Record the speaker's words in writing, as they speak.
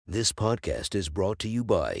This podcast is brought to you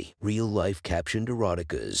by Real Life Captioned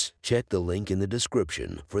Eroticas. Check the link in the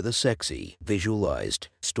description for the sexy, visualized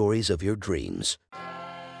stories of your dreams.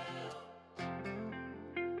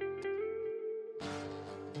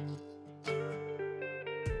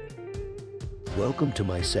 Welcome to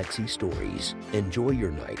my sexy stories. Enjoy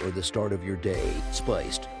your night or the start of your day,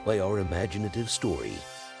 spiced by our imaginative story.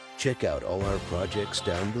 Check out all our projects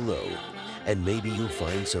down below, and maybe you'll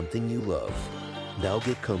find something you love. Now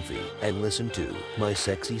get comfy and listen to my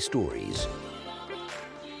sexy stories.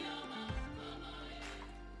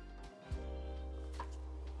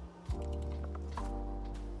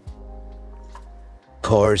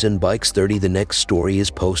 Cars and Bikes 30. The next story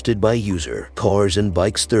is posted by user Cars and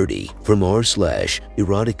Bikes 30 from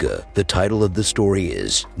r/erotica. The title of the story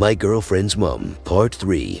is My Girlfriend's Mom, Part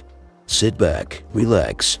 3. Sit back,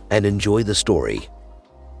 relax, and enjoy the story.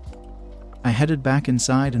 I headed back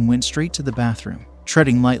inside and went straight to the bathroom,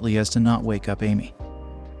 treading lightly as to not wake up Amy.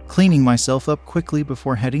 Cleaning myself up quickly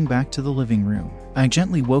before heading back to the living room, I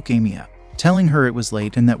gently woke Amy up, telling her it was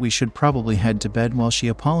late and that we should probably head to bed while she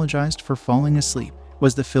apologized for falling asleep.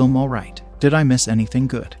 Was the film all right? Did I miss anything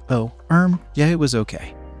good? Yeah, it was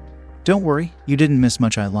okay. Don't worry, you didn't miss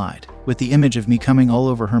much, I lied, with the image of me coming all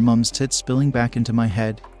over her mum's tits spilling back into my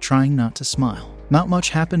head, trying not to smile. Not much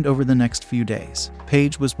happened over the next few days.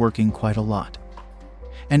 Paige was working quite a lot,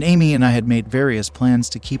 and Amy and I had made various plans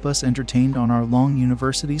to keep us entertained on our long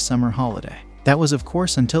university summer holiday. That was of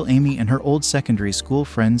course until Amy and her old secondary school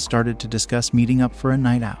friends started to discuss meeting up for a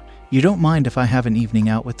night out. You don't mind if I have an evening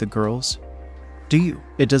out with the girls, do you?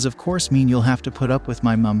 It does of course mean you'll have to put up with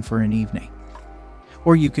my mum for an evening.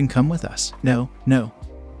 Or you can come with us. No.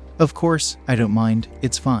 Of course, I don't mind.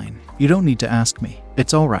 It's fine. You don't need to ask me.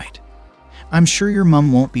 It's all right. I'm sure your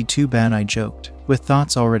mum won't be too bad, I joked, with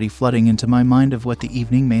thoughts already flooding into my mind of what the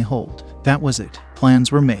evening may hold. That was it.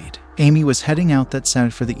 Plans were made. Amy was heading out that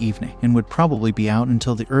Saturday for the evening and would probably be out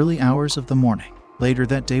until the early hours of the morning. Later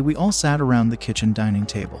that day, we all sat around the kitchen dining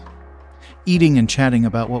table, eating and chatting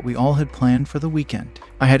about what we all had planned for the weekend.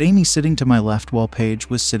 I had Amy sitting to my left while Paige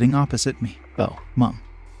was sitting opposite me. Oh, Mum,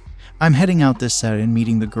 I'm heading out this Saturday and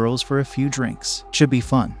meeting the girls for a few drinks. Should be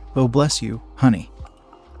fun. Oh, bless you, honey.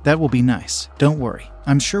 That will be nice. Don't worry.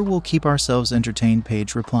 I'm sure we'll keep ourselves entertained,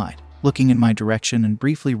 Paige replied, looking in my direction and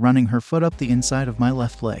briefly running her foot up the inside of my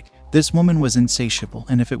left leg. This woman was insatiable,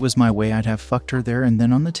 and if it was my way, I'd have fucked her there and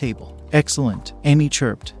then on the table. Excellent, Amy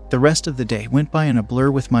chirped. The rest of the day went by in a blur,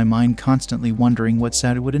 with my mind constantly wondering what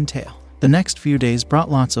Saturday would entail. The next few days brought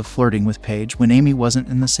lots of flirting with Paige when Amy wasn't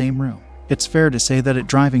in the same room. It's fair to say that it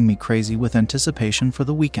driving me crazy with anticipation for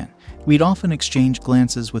the weekend. We'd often exchange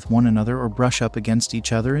glances with one another or brush up against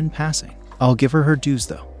each other in passing. I'll give her dues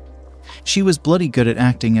though. She was bloody good at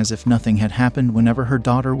acting as if nothing had happened whenever her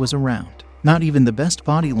daughter was around. Not even the best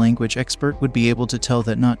body language expert would be able to tell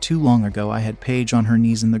that not too long ago I had Paige on her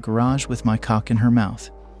knees in the garage with my cock in her mouth,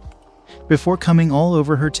 before coming all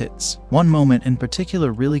over her tits. One moment in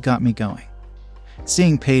particular really got me going.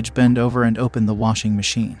 Seeing Paige bend over and open the washing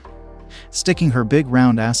machine, sticking her big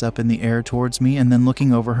round ass up in the air towards me and then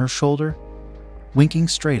looking over her shoulder, winking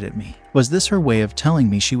straight at me. Was this her way of telling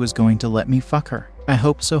me she was going to let me fuck her? I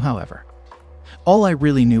hoped so, however. All I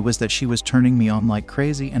really knew was that she was turning me on like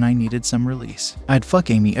crazy and I needed some release. I'd fuck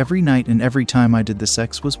Amy every night, and every time I did, the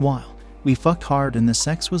sex was wild. We fucked hard and the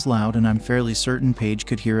sex was loud, and I'm fairly certain Paige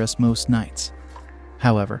could hear us most nights.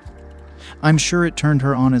 However, I'm sure it turned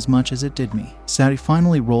her on as much as it did me. Saturday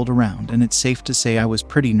finally rolled around, and it's safe to say I was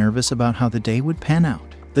pretty nervous about how the day would pan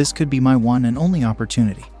out. This could be my one and only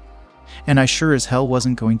opportunity, and I sure as hell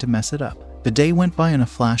wasn't going to mess it up. The day went by in a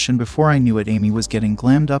flash, and before I knew it, Amy was getting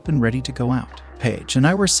glammed up and ready to go out. Paige and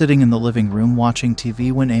I were sitting in the living room watching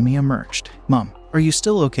TV when Amy emerged. Mom, are you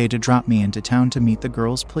still okay to drop me into town to meet the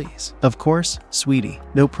girls, please? Of course, sweetie.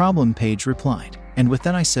 No problem, Paige replied. And with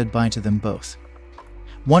that I said bye to them both,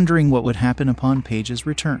 wondering what would happen upon Paige's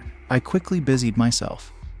return. I quickly busied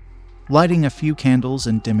myself, lighting a few candles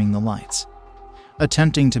and dimming the lights,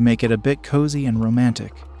 attempting to make it a bit cozy and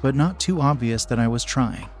romantic, but not too obvious that I was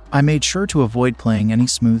trying. I made sure to avoid playing any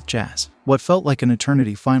smooth jazz. What felt like an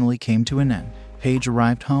eternity finally came to an end. Paige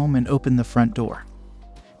arrived home and opened the front door,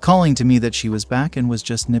 calling to me that she was back and was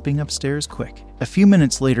just nipping upstairs quick. A few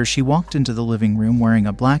minutes later, she walked into the living room wearing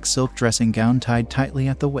a black silk dressing gown tied tightly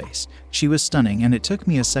at the waist. She was stunning, and it took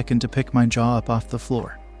me a second to pick my jaw up off the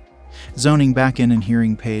floor, zoning back in and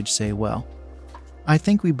hearing Paige say, "Well, I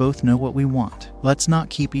think we both know what we want. Let's not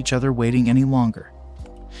keep each other waiting any longer."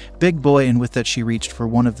 Big boy, and with that she reached for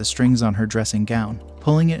one of the strings on her dressing gown,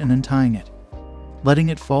 pulling it and untying it, letting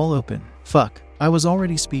it fall open. Fuck, I was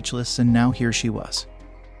already speechless, and now here she was,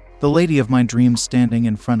 The lady of my dreams standing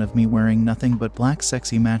in front of me wearing nothing but black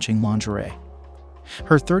sexy matching lingerie.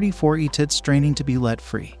 Her 34E tits straining to be let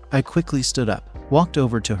free. I quickly stood up, walked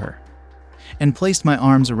over to her, and placed my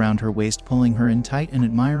arms around her waist, pulling her in tight and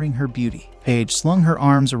admiring her beauty. Paige slung her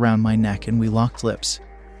arms around my neck and we locked lips,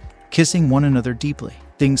 kissing one another deeply.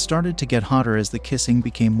 Things started to get hotter as the kissing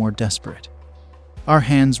became more desperate, our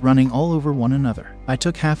hands running all over one another. I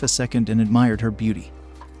took half a second and admired her beauty,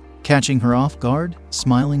 catching her off guard,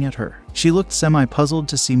 smiling at her. She looked semi-puzzled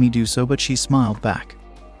to see me do so, but she smiled back,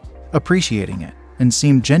 appreciating it, and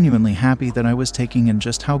seemed genuinely happy that I was taking in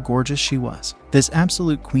just how gorgeous she was. This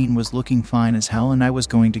absolute queen was looking fine as hell, and I was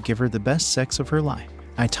going to give her the best sex of her life.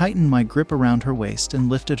 I tightened my grip around her waist and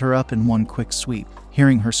lifted her up in one quick sweep,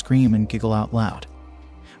 hearing her scream and giggle out loud,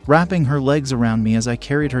 wrapping her legs around me as I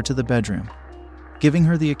carried her to the bedroom, giving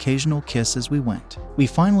her the occasional kiss as we went. We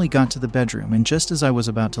finally got to the bedroom, and just as I was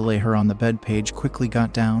about to lay her on the bed, Paige quickly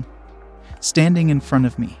got down, standing in front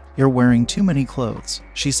of me. "You're wearing too many clothes,"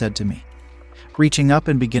 she said to me, reaching up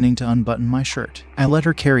and beginning to unbutton my shirt. I let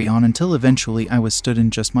her carry on until eventually I was stood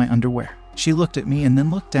in just my underwear. She looked at me and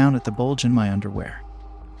then looked down at the bulge in my underwear,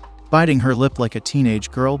 biting her lip like a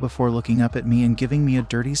teenage girl before looking up at me and giving me a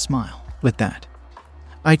dirty smile. With that,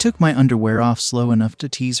 I took my underwear off slow enough to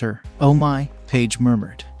tease her. "Oh my," Paige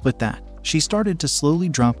murmured. With that, she started to slowly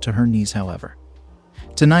drop to her knees. However,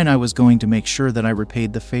 tonight I was going to make sure that I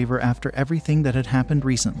repaid the favor after everything that had happened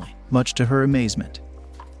recently. Much to her amazement,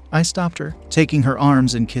 I stopped her, taking her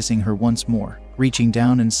arms and kissing her once more, reaching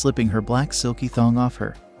down and slipping her black silky thong off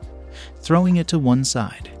her, throwing it to one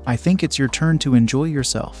side. "I think it's your turn to enjoy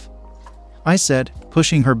yourself," I said,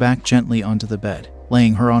 pushing her back gently onto the bed,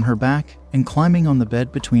 laying her on her back, and climbing on the bed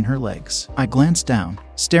between her legs. I glanced down,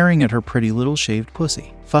 staring at her pretty little shaved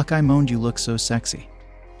pussy. "Fuck," I moaned, "you look so sexy."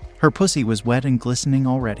 Her pussy was wet and glistening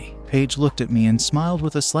already. Paige looked at me and smiled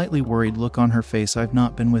with a slightly worried look on her face. "I've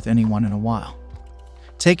not been with anyone in a while.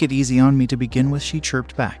 Take it easy on me to begin with," she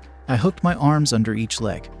chirped back. I hooked my arms under each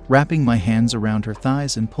leg, wrapping my hands around her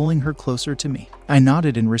thighs and pulling her closer to me. I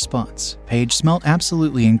nodded in response. Paige smelled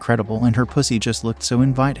absolutely incredible and her pussy just looked so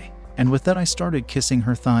inviting. And with that I started kissing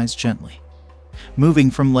her thighs gently, moving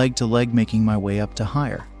from leg to leg, making my way up to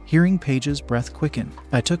higher. Hearing Paige's breath quicken,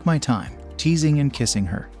 I took my time, teasing and kissing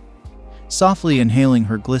her, softly inhaling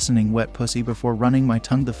her glistening wet pussy before running my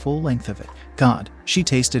tongue the full length of it. God, she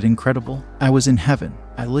tasted incredible. I was in heaven.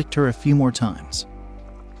 I licked her a few more times,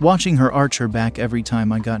 watching her arch her back every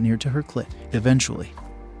time I got near to her clit. Eventually,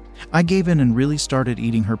 I gave in and really started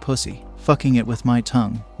eating her pussy, fucking it with my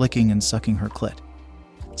tongue, licking and sucking her clit,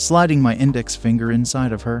 sliding my index finger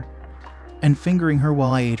inside of her, and fingering her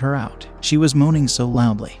while I ate her out. She was moaning so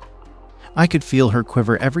loudly, I could feel her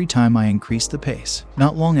quiver every time I increased the pace.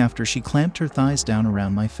 Not long after, she clamped her thighs down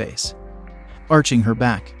around my face, arching her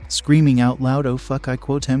back, screaming out loud, "Oh fuck, I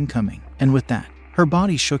quote him coming." And with that, her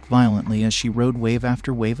body shook violently as she rode wave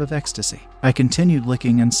after wave of ecstasy. I continued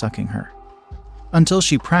licking and sucking her, until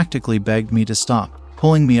she practically begged me to stop,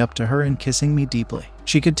 pulling me up to her and kissing me deeply.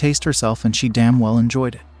 She could taste herself and she damn well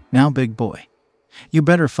enjoyed it. "Now big boy, you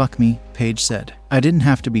better fuck me," Paige said. I didn't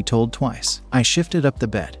have to be told twice. I shifted up the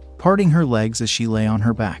bed, parting her legs as she lay on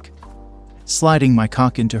her back, sliding my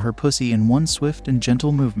cock into her pussy in one swift and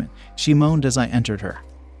gentle movement. She moaned as I entered her,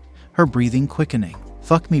 her breathing quickening.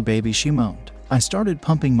 "Fuck me baby," she moaned. I started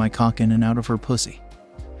pumping my cock in and out of her pussy,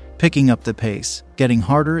 picking up the pace, getting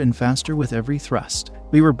harder and faster with every thrust.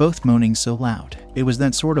 We were both moaning so loud. It was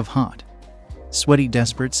that sort of hot, sweaty,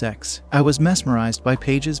 desperate sex. I was mesmerized by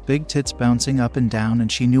Paige's big tits bouncing up and down,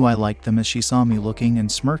 and she knew I liked them as she saw me looking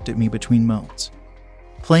and smirked at me between moans,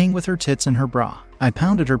 playing with her tits and her bra. I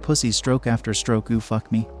pounded her pussy stroke after stroke. "Ooh,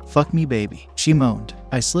 fuck me baby," she moaned.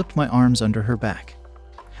 I slipped my arms under her back,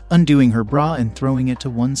 undoing her bra and throwing it to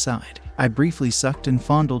one side. I briefly sucked and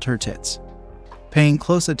fondled her tits, paying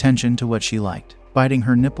close attention to what she liked, biting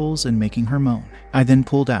her nipples and making her moan. I then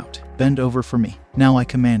pulled out. "Bend over for me," now I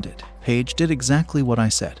commanded. Paige did exactly what I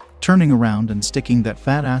said, turning around and sticking that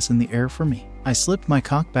fat ass in the air for me. I slipped my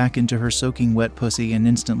cock back into her soaking wet pussy and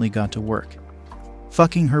instantly got to work,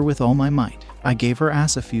 fucking her with all my might. I gave her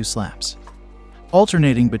ass a few slaps,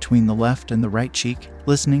 alternating between the left and the right cheek,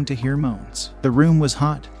 listening to hear moans. The room was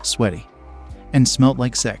hot, sweaty, and smelt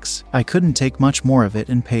like sex. I couldn't take much more of it,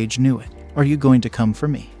 and Paige knew it. "Are you going to come for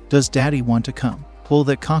me? Does daddy want to come? Pull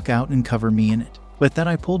that cock out and cover me in it." With that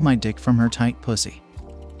I pulled my dick from her tight pussy,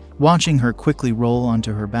 watching her quickly roll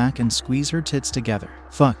onto her back and squeeze her tits together.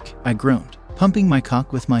 "Fuck," I groaned, pumping my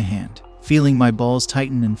cock with my hand, feeling my balls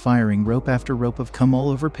tighten and firing rope after rope of cum all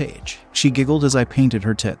over Paige. She giggled as I painted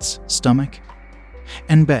her tits, stomach,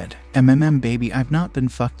 "In bed. Baby, I've not been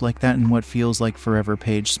fucked like that in what feels like forever,"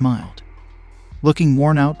 Paige smiled. Looking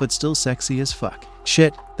worn out but still sexy as fuck.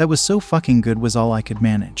 "Shit, that was so fucking good," was all I could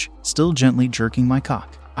manage, still gently jerking my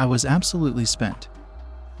cock. I was absolutely spent.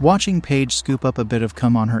 Watching Paige scoop up a bit of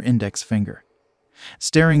cum on her index finger,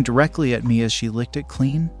 staring directly at me as she licked it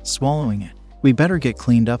clean, swallowing it. "We better get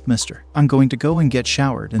cleaned up, mister. I'm going to go and get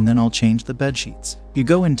showered and then I'll change the bedsheets. You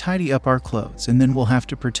go and tidy up our clothes and then we'll have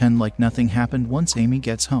to pretend like nothing happened once Amy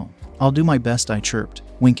gets home." "I'll do my best," I chirped,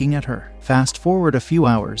 winking at her. Fast forward a few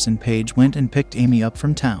hours and Paige went and picked Amy up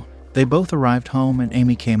from town. They both arrived home and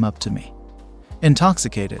Amy came up to me,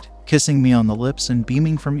 intoxicated, kissing me on the lips and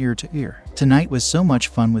beaming from ear to ear. "Tonight was so much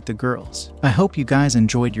fun with the girls. I hope you guys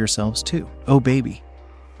enjoyed yourselves too." "Oh baby,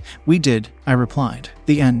 we did," I replied.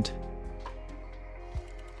 The end.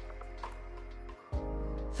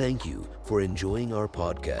 Thank you for enjoying our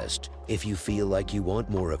podcast. If you feel like you want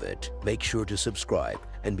more of it, make sure to subscribe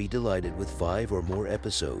and be delighted with 5 or more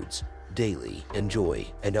episodes daily. Enjoy,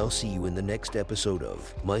 and I'll see you in the next episode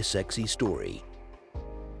of My Sexy Story.